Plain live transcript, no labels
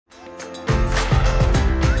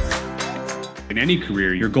In any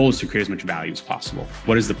career, your goal is to create as much value as possible.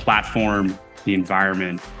 What is the platform, the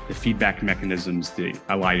environment, the feedback mechanisms that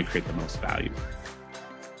allow you to create the most value?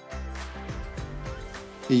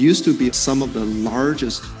 It used to be some of the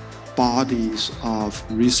largest bodies of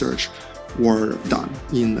research were done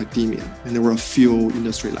in academia, and there were a few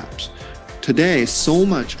industry labs. Today, so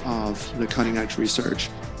much of the cutting edge research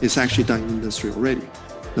is actually done in industry already.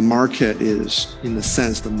 The market is, in a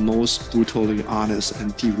sense, the most brutally honest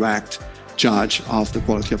and direct judge of the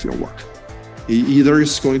quality of your work. It either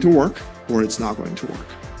is going to work or it's not going to work,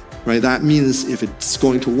 right? That means if it's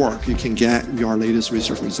going to work, you can get your latest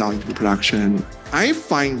research result into production. I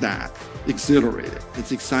find that exhilarating.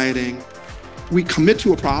 It's exciting. We commit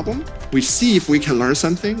to a problem, we see if we can learn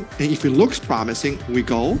something, and if it looks promising, we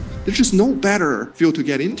go. There's just no better field to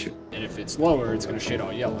get into. And if it's lower, it's going to shade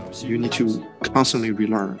all yellow. So you need to constantly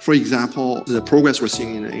relearn. For example, the progress we're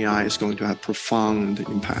seeing in AI is going to have profound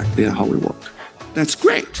impact in how we work. That's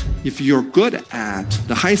great if you're good at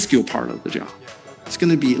the high skill part of the job. It's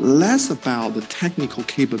going to be less about the technical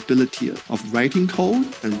capability of writing code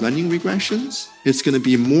and running regressions. It's going to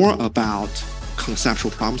be more about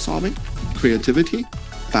conceptual problem solving, creativity,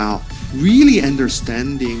 about really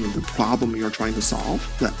understanding the problem you're trying to solve,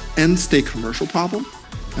 the end state commercial problem,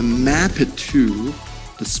 and map it to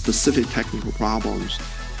the specific technical problems.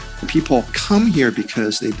 People come here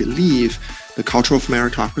because they believe the culture of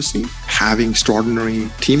meritocracy, having extraordinary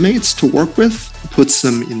teammates to work with, puts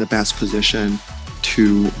them in the best position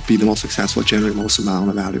to be the most successful, generate most amount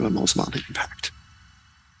of value and most amount of impact.